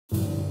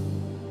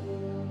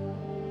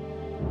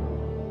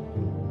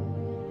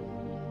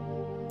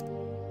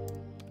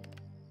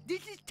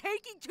This is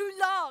taking too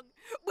long.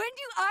 When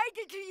do I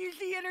get to use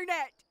the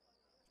internet?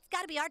 It's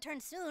gotta be our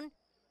turn soon.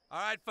 All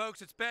right,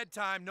 folks, it's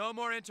bedtime. No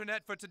more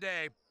internet for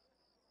today.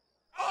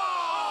 No,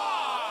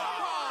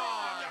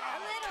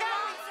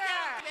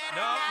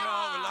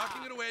 we're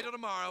locking it away till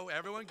tomorrow.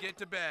 Everyone get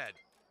to bed.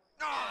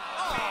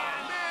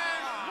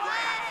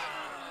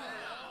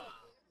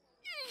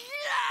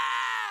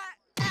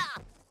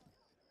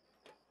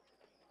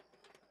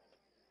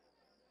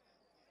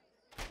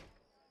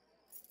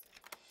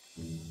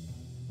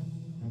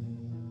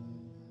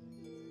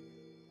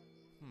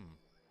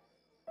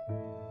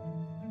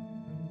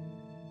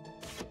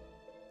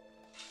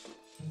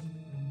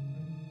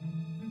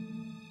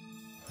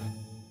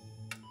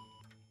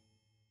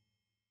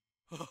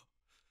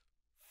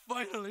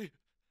 Finally,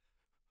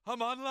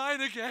 I'm online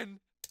again.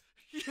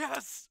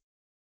 Yes!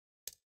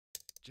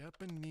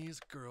 Japanese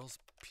girls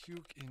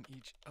puke in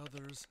each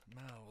other's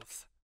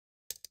mouths.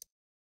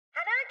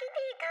 Hello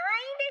Kitty, 可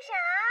愛いでしょ？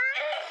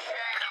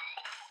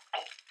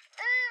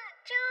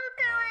超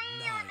可愛い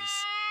よね。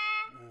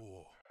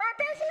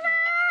私も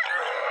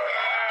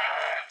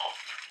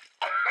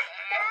大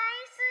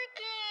好き。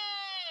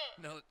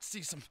 Now let's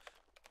see some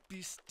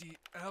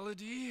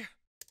bestiality.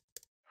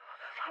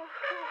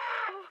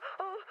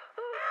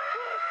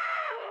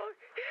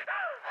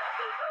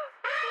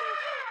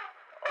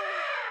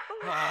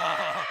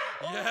 Ah,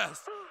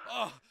 yes.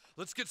 Oh,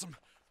 let's get some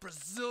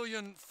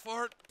Brazilian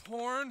fart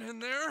porn in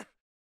there.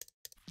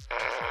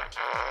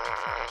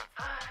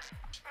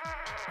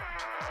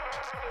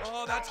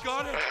 Oh, that's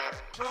got it.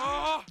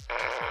 Oh.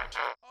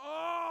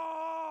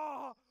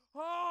 Oh.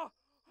 Oh.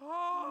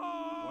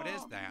 Oh. What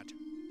is that?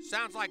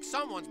 Sounds like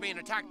someone's being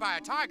attacked by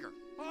a tiger.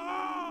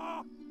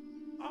 Oh.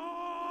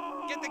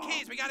 Oh. Get the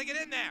keys, we gotta get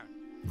in there.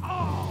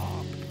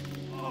 Oh.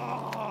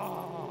 Oh.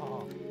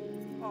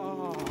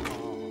 Oh.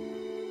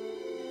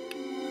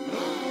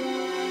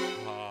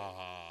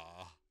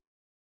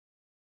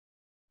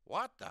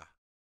 What the?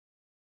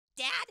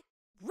 Dad?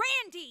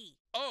 Randy!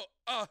 Oh,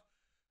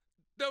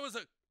 there was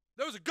a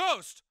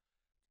ghost.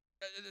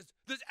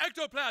 This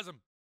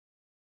ectoplasm.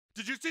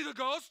 Did you see the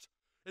ghost?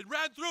 It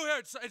ran through here.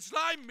 It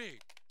slimed me.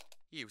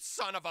 You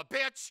son of a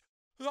bitch!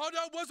 Oh,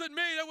 that wasn't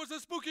me. That was a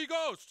spooky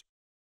ghost.